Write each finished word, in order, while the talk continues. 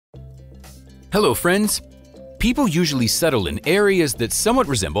Hello friends! People usually settle in areas that somewhat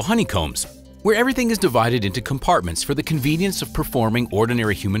resemble honeycombs, where everything is divided into compartments for the convenience of performing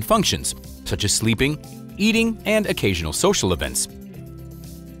ordinary human functions, such as sleeping, eating, and occasional social events.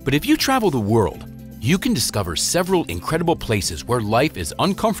 But if you travel the world, you can discover several incredible places where life is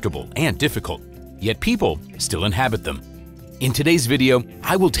uncomfortable and difficult, yet people still inhabit them. In today's video,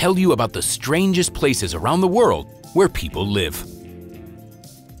 I will tell you about the strangest places around the world where people live.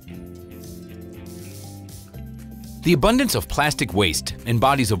 The abundance of plastic waste in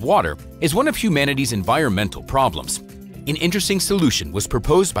bodies of water is one of humanity's environmental problems. An interesting solution was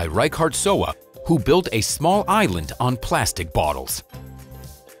proposed by Richard Sowa, who built a small island on plastic bottles.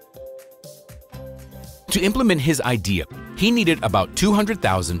 To implement his idea, he needed about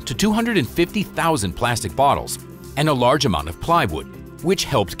 200,000 to 250,000 plastic bottles and a large amount of plywood, which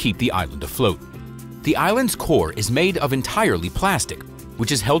helped keep the island afloat. The island's core is made of entirely plastic,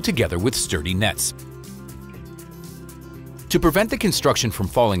 which is held together with sturdy nets. To prevent the construction from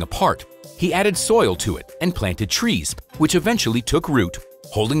falling apart, he added soil to it and planted trees, which eventually took root,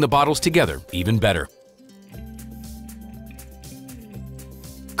 holding the bottles together even better.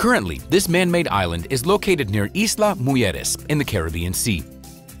 Currently, this man-made island is located near Isla Mujeres in the Caribbean Sea.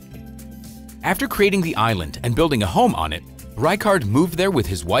 After creating the island and building a home on it, Richard moved there with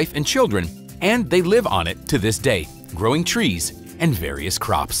his wife and children, and they live on it to this day, growing trees and various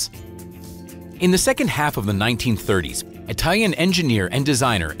crops. In the second half of the 1930s, Italian engineer and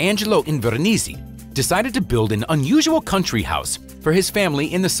designer Angelo Invernizzi decided to build an unusual country house for his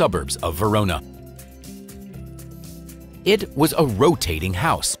family in the suburbs of Verona. It was a rotating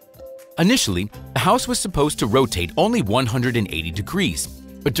house. Initially, the house was supposed to rotate only 180 degrees,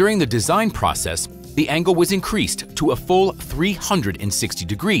 but during the design process, the angle was increased to a full 360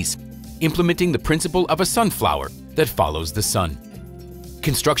 degrees, implementing the principle of a sunflower that follows the sun.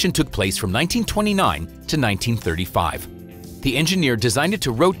 Construction took place from 1929 to 1935. The engineer designed it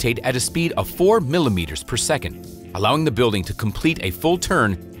to rotate at a speed of 4 millimeters per second, allowing the building to complete a full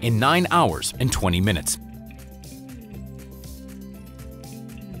turn in 9 hours and 20 minutes.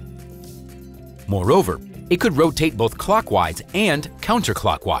 Moreover, it could rotate both clockwise and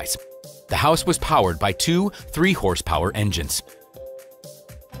counterclockwise. The house was powered by two 3-horsepower engines.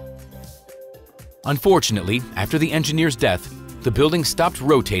 Unfortunately, after the engineer's death, the building stopped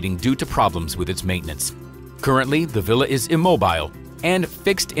rotating due to problems with its maintenance. Currently, the villa is immobile and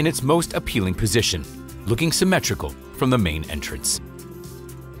fixed in its most appealing position, looking symmetrical from the main entrance.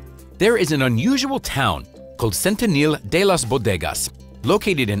 There is an unusual town called Centenil de las Bodegas,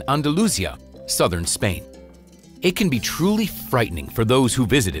 located in Andalusia, southern Spain. It can be truly frightening for those who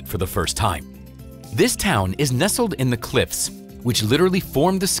visit it for the first time. This town is nestled in the cliffs, which literally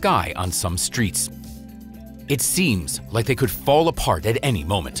form the sky on some streets. It seems like they could fall apart at any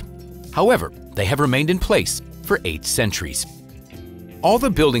moment. However, they have remained in place for 8 centuries. All the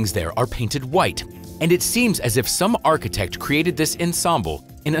buildings there are painted white, and it seems as if some architect created this ensemble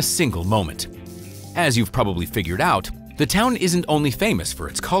in a single moment. As you've probably figured out, the town isn't only famous for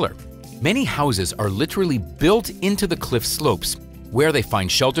its color. Many houses are literally built into the cliff slopes, where they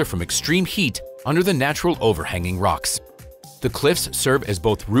find shelter from extreme heat under the natural overhanging rocks. The cliffs serve as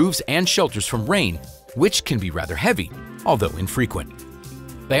both roofs and shelters from rain, which can be rather heavy, although infrequent.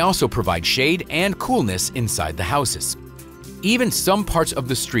 They also provide shade and coolness inside the houses. Even some parts of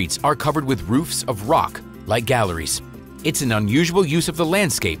the streets are covered with roofs of rock, like galleries. It's an unusual use of the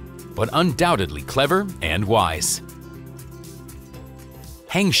landscape, but undoubtedly clever and wise.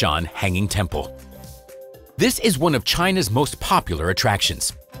 Hangshan Hanging Temple. This is one of China's most popular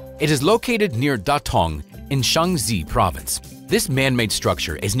attractions. It is located near Datong in Shaanxi province. This man-made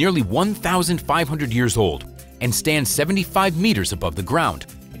structure is nearly 1,500 years old and stands 75 meters above the ground,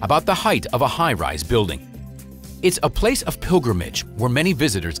 about the height of a high-rise building. It's a place of pilgrimage where many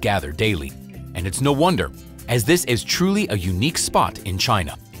visitors gather daily, and it's no wonder, as this is truly a unique spot in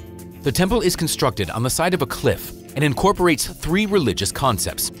China. The temple is constructed on the side of a cliff and incorporates 3 religious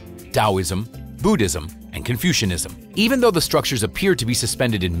concepts: Taoism, Buddhism, and Confucianism. Even though the structures appear to be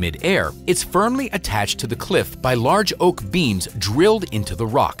suspended in mid-air, it's firmly attached to the cliff by large oak beams drilled into the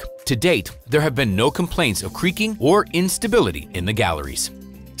rock. To date, there have been no complaints of creaking or instability in the galleries.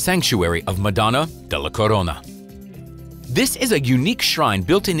 Sanctuary of Madonna della Corona. This is a unique shrine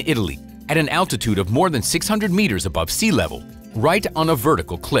built in Italy at an altitude of more than 600 meters above sea level, right on a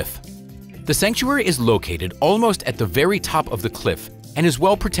vertical cliff. The sanctuary is located almost at the very top of the cliff and is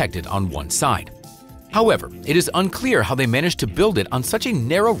well protected on one side. However, it is unclear how they managed to build it on such a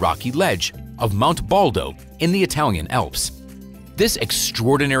narrow rocky ledge of Mount Baldo in the Italian Alps. This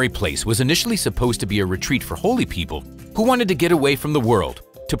extraordinary place was initially supposed to be a retreat for holy people who wanted to get away from the world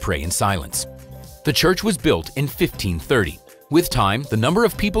to pray in silence. The church was built in 1530. With time, the number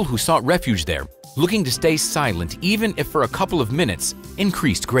of people who sought refuge there, looking to stay silent even if for a couple of minutes,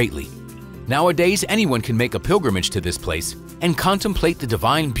 increased greatly. Nowadays, anyone can make a pilgrimage to this place and contemplate the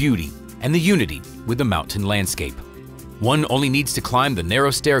divine beauty and the unity with the mountain landscape. One only needs to climb the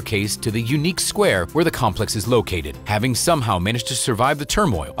narrow staircase to the unique square where the complex is located, having somehow managed to survive the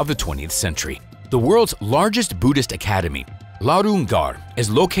turmoil of the 20th century. The world's largest Buddhist academy, Larunggar,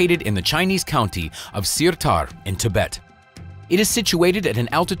 is located in the Chinese county of Sirtar in Tibet. It is situated at an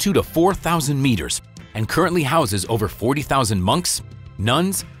altitude of 4,000 meters and currently houses over 40,000 monks,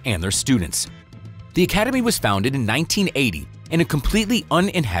 nuns, and their students. The academy was founded in 1980 in a completely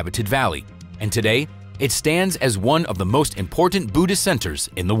uninhabited valley, and today it stands as one of the most important Buddhist centers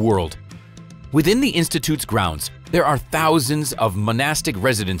in the world. Within the institute's grounds, there are thousands of monastic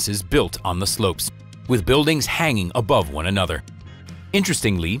residences built on the slopes, with buildings hanging above one another.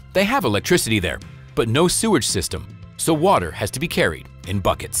 Interestingly, they have electricity there, but no sewage system, so water has to be carried in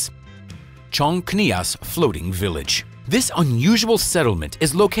buckets. Chong Knias Floating Village. This unusual settlement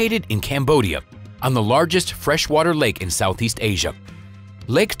is located in Cambodia, on the largest freshwater lake in Southeast Asia.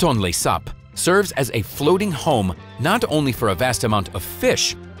 Lake Tonle Sap serves as a floating home not only for a vast amount of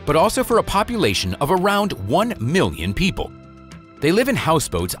fish, but also for a population of around 1 million people. They live in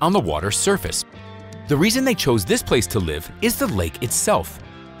houseboats on the water's surface. The reason they chose this place to live is the lake itself.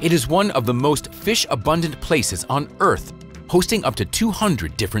 It is one of the most fish-abundant places on Earth, hosting up to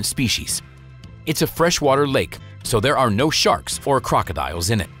 200 different species. It's a freshwater lake, so there are no sharks or crocodiles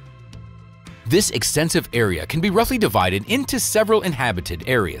in it. This extensive area can be roughly divided into several inhabited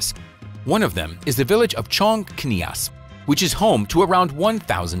areas. One of them is the village of Chong Knias, which is home to around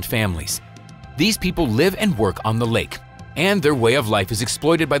 1,000 families. These people live and work on the lake, and their way of life is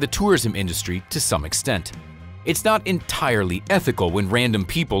exploited by the tourism industry to some extent. It's not entirely ethical when random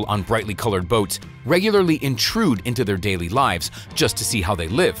people on brightly colored boats regularly intrude into their daily lives just to see how they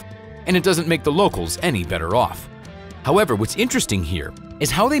live, and it doesn't make the locals any better off. However, what's interesting here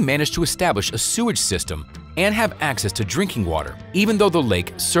is how they managed to establish a sewage system and have access to drinking water, even though the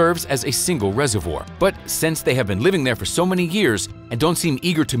lake serves as a single reservoir. But since they have been living there for so many years and don't seem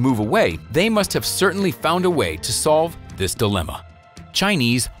eager to move away, they must have certainly found a way to solve this dilemma.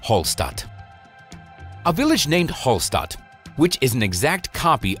 Chinese Hallstatt. A village named Hallstatt, which is an exact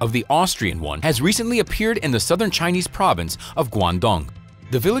copy of the Austrian one, has recently appeared in the southern Chinese province of Guangdong.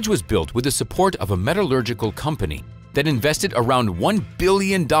 The village was built with the support of a metallurgical company that invested around $1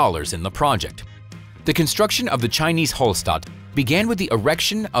 billion in the project. The construction of the Chinese Hallstatt began with the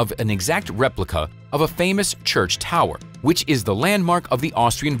erection of an exact replica of a famous church tower, which is the landmark of the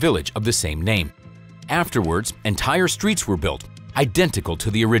Austrian village of the same name. Afterwards, entire streets were built, identical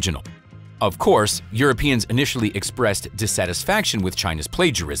to the original. Of course, Europeans initially expressed dissatisfaction with China's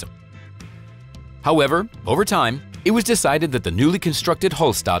plagiarism. However, over time, it was decided that the newly constructed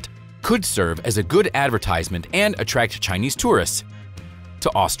Hallstatt could serve as a good advertisement and attract Chinese tourists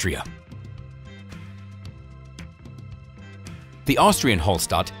to Austria. The Austrian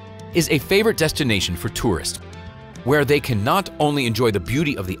Hallstatt is a favorite destination for tourists, where they can not only enjoy the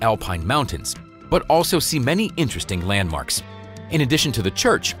beauty of the Alpine mountains, but also see many interesting landmarks. In addition to the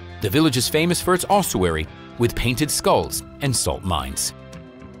church, the village is famous for its ossuary with painted skulls and salt mines.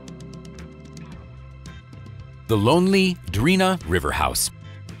 The lonely Drina River House.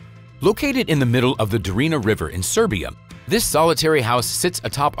 Located in the middle of the Drina River in Serbia, this solitary house sits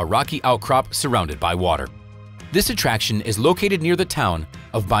atop a rocky outcrop surrounded by water. This attraction is located near the town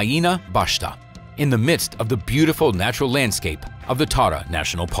of Bajina Bašta, in the midst of the beautiful natural landscape of the Tara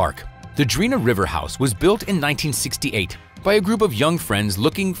National Park. The Drina River House was built in 1968 by a group of young friends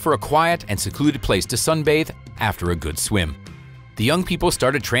looking for a quiet and secluded place to sunbathe after a good swim. The young people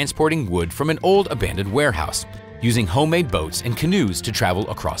started transporting wood from an old abandoned warehouse, using homemade boats and canoes to travel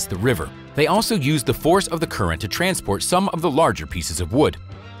across the river. They also used the force of the current to transport some of the larger pieces of wood.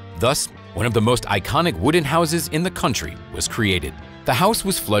 Thus, one of the most iconic wooden houses in the country was created. The house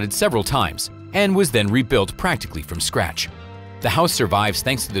was flooded several times and was then rebuilt practically from scratch. The house survives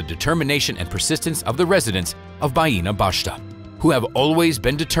thanks to the determination and persistence of the residents of Bajina Bašta, who have always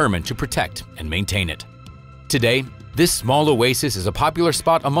been determined to protect and maintain it. Today, this small oasis is a popular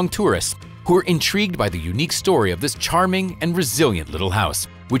spot among tourists who are intrigued by the unique story of this charming and resilient little house,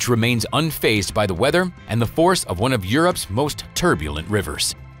 which remains unfazed by the weather and the force of one of Europe's most turbulent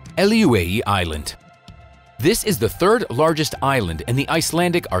rivers. Eliuei Island. This is the third largest island in the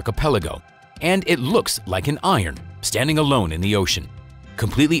Icelandic archipelago, and it looks like an iron, standing alone in the ocean,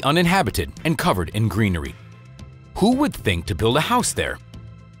 completely uninhabited and covered in greenery. Who would think to build a house there?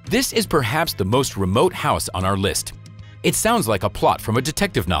 This is perhaps the most remote house on our list. It sounds like a plot from a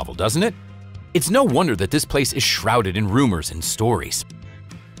detective novel, doesn't it? It's no wonder that this place is shrouded in rumors and stories.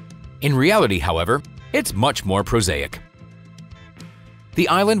 In reality, however, it's much more prosaic. The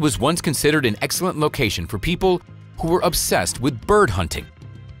island was once considered an excellent location for people who were obsessed with bird hunting.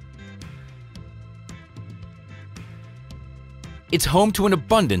 It's home to an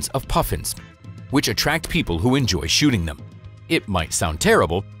abundance of puffins, which attract people who enjoy shooting them. It might sound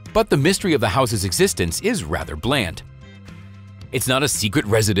terrible, but the mystery of the house's existence is rather bland. It's not a secret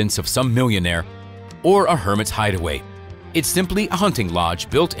residence of some millionaire or a hermit's hideaway. It's simply a hunting lodge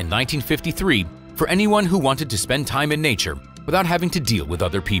built in 1953 for anyone who wanted to spend time in nature without having to deal with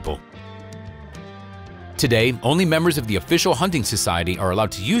other people. Today, only members of the official hunting society are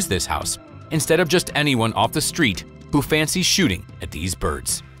allowed to use this house, instead of just anyone off the street who fancies shooting at these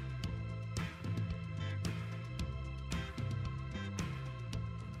birds.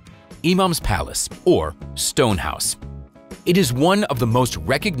 Imam's Palace, or Stone House. It is one of the most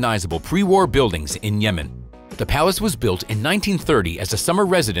recognizable pre-war buildings in Yemen. The palace was built in 1930 as a summer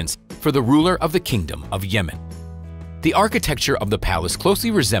residence for the ruler of the Kingdom of Yemen. The architecture of the palace closely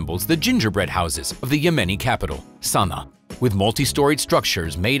resembles the gingerbread houses of the Yemeni capital, Sana'a, with multi-storied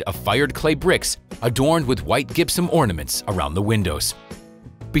structures made of fired clay bricks adorned with white gypsum ornaments around the windows.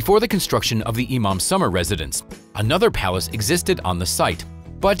 Before the construction of the Imam's summer residence, another palace existed on the site,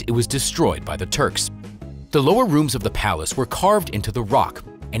 but it was destroyed by the Turks. The lower rooms of the palace were carved into the rock,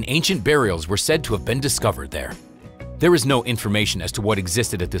 and ancient burials were said to have been discovered there. There is no information as to what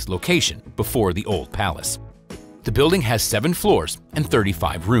existed at this location before the old palace. The building has 7 floors and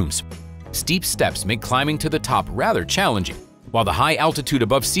 35 rooms. Steep steps make climbing to the top rather challenging, while the high altitude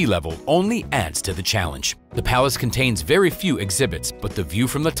above sea level only adds to the challenge. The palace contains very few exhibits, but the view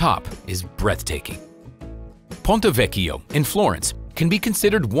from the top is breathtaking. Ponte Vecchio in Florence can be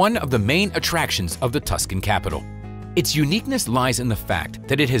considered one of the main attractions of the Tuscan capital. Its uniqueness lies in the fact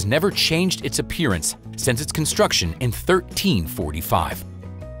that it has never changed its appearance since its construction in 1345.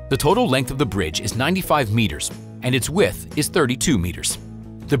 The total length of the bridge is 95 meters, and its width is 32 meters.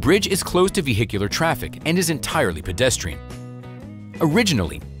 The bridge is closed to vehicular traffic and is entirely pedestrian.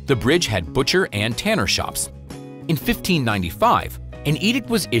 Originally, the bridge had butcher and tanner shops. In 1595, an edict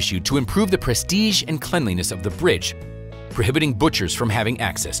was issued to improve the prestige and cleanliness of the bridge, prohibiting butchers from having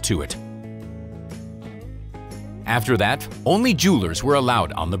access to it. After that, only jewelers were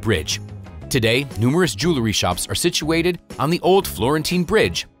allowed on the bridge. Today, numerous jewelry shops are situated on the old Florentine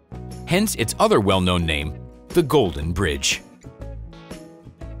bridge, hence its other well-known name, the Golden Bridge.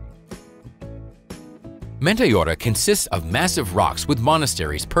 Meteora consists of massive rocks with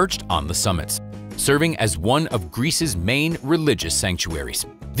monasteries perched on the summits, serving as one of Greece's main religious sanctuaries.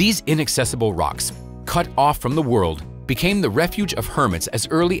 These inaccessible rocks, cut off from the world, became the refuge of hermits as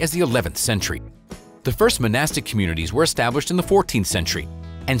early as the 11th century. The first monastic communities were established in the 14th century,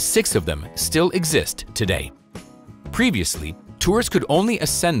 and 6 of them still exist today. Previously, tourists could only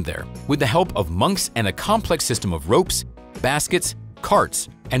ascend there with the help of monks and a complex system of ropes, baskets, carts,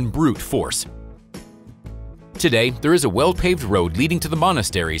 and brute force. Today, there is a well-paved road leading to the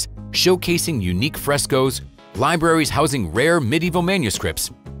monasteries, showcasing unique frescoes, libraries housing rare medieval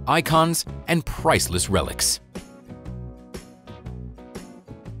manuscripts, icons, and priceless relics.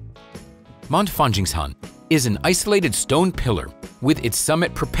 Mount Fanjingshan is an isolated stone pillar with its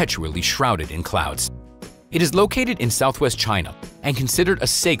summit perpetually shrouded in clouds. It is located in southwest China and considered a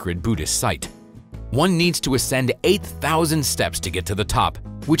sacred Buddhist site. One needs to ascend 8,000 steps to get to the top,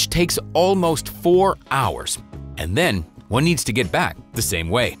 which takes almost 4 hours, and then one needs to get back the same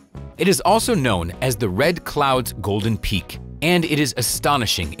way. It is also known as the Red Cloud's Golden Peak, and it is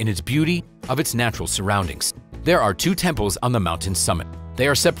astonishing in its beauty of its natural surroundings. There are 2 temples on the mountain's summit. They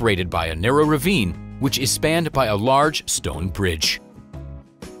are separated by a narrow ravine, which is spanned by a large stone bridge.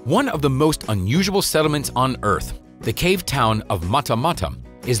 One of the most unusual settlements on Earth, the cave town of Mata Mata,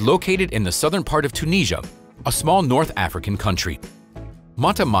 is located in the southern part of Tunisia, a small North African country.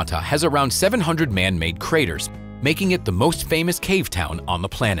 Mata Mata has around 700 man-made craters, making it the most famous cave town on the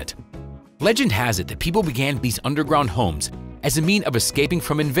planet. Legend has it that people began these underground homes as a means of escaping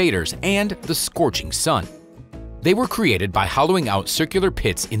from invaders and the scorching sun. They were created by hollowing out circular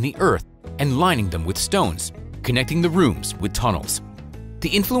pits in the earth and lining them with stones, connecting the rooms with tunnels. The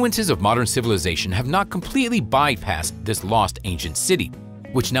influences of modern civilization have not completely bypassed this lost ancient city,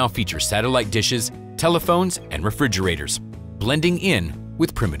 which now features satellite dishes, telephones, and refrigerators, blending in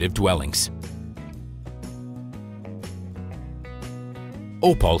with primitive dwellings.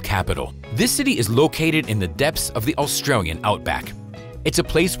 Opal capital. This city is located in the depths of the Australian outback. It's a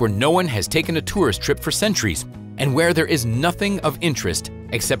place where no one has taken a tourist trip for centuries, and where there is nothing of interest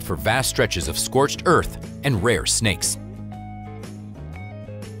except for vast stretches of scorched earth and rare snakes.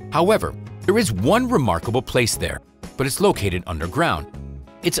 However, There is one remarkable place there, but it's located underground.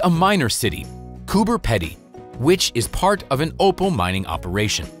 It's a minor city, Coober Pedy, which is part of an opal mining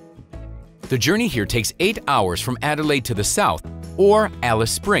operation. The journey here takes 8 hours from Adelaide to the south or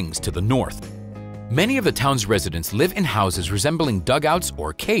Alice Springs to the north. Many of the town's residents live in houses resembling dugouts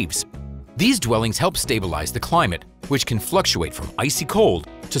or caves. These dwellings help stabilize the climate, which can fluctuate from icy cold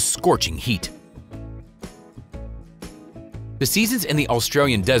to scorching heat. The seasons in the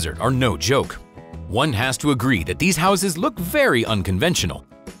Australian desert are no joke. One has to agree that these houses look very unconventional.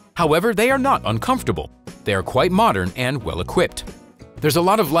 However, they are not uncomfortable. They are quite modern and well equipped. There's a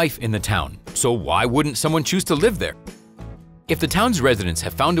lot of life in the town, so why wouldn't someone choose to live there? If the town's residents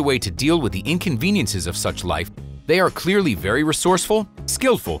have found a way to deal with the inconveniences of such life, they are clearly very resourceful,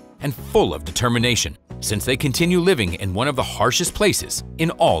 skillful, and full of determination, since they continue living in one of the harshest places in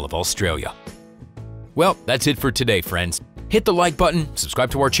all of Australia. Well, that's it for today, friends. Hit the like button,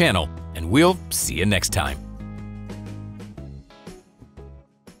 subscribe to our channel, and we'll see you next time.